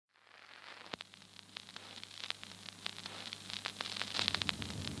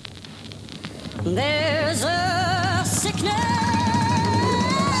There's a sickness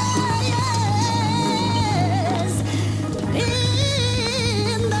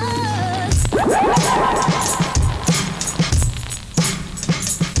in the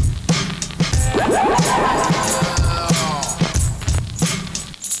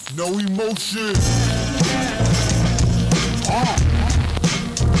NoEmotion.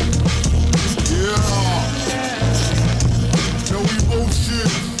 NoEmotion.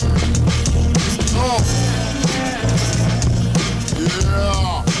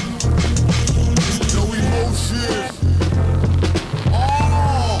 NoEmotion.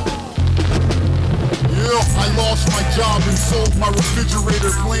 I lost my job and sold my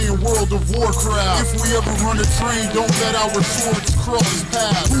refrigerator playing World of Warcraft. If we ever run a train, don't let our swords cross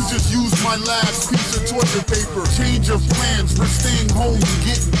paths. We just used my last piece of toilet paper. Change of plans, we're staying home and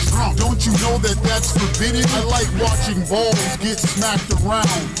getting drunk. Don't you know that that's forbidden? I like watching balls get smacked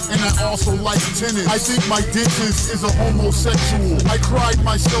around, and I also like tennis. I think my dentist is a homosexual. I cried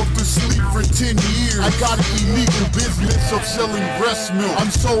myself to sleep for 10 years. I got an illegal business of selling breast milk.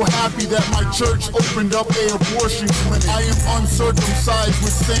 I'm so happy that my church opened up an abortion clinic. I am uncircumcised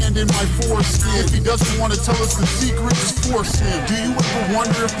with sand in my foreskin. If he doesn't want to tell us the secrets, force him. Do you ever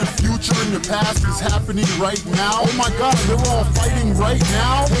wonder if the future and the past is happening right now? Oh my God, they're all fighting right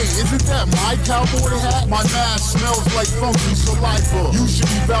now? Hey, isn't that my cowboy hat? My mask smells like funky saliva. You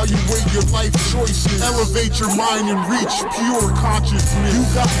should evaluate your life choices. Elevate your mind and reach pure consciousness. You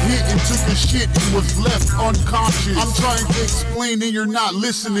got hit and took a shit and was left unconscious. I'm trying to explain and you're not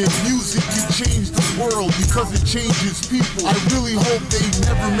listening. Music can change the world because it changes people. I really hope they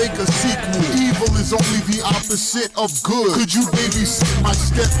never make a sequel. Evil is only the opposite of good. Could you babysit my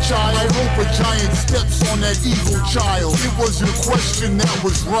stepchild? I hope a giant steps on that evil child. It was your question that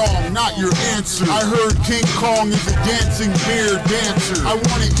was wrong, not your answer. I heard King Kong is a dancing bear dancer. I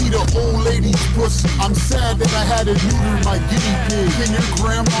wanna eat an old lady's pussy. I'm sad that I had to neuter my guinea pig. Can your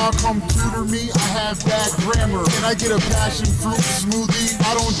grandma come tutor me? I have bad grammar. Can I get a passion fruit smoothie?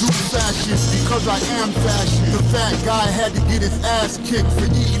 I don't do fashion because I am fashion. The fat guy had to get his ass kicked for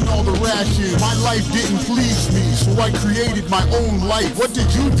eating all the rations. My life didn't please me, so I created my own life. What did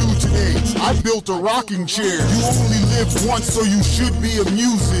you do today? I built a rocking chair. You only live once, so you should be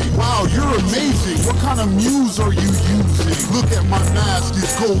amusing. Wow, you're amazing. What kind of muse are you using? Look at my mask,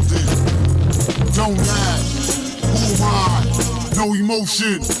 it's golden. Don't ask, who am I?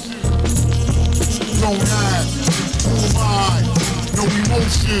 NoEmotion. Don't ask, who am I?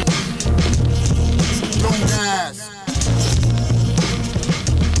 NoEmotion. Don't ask.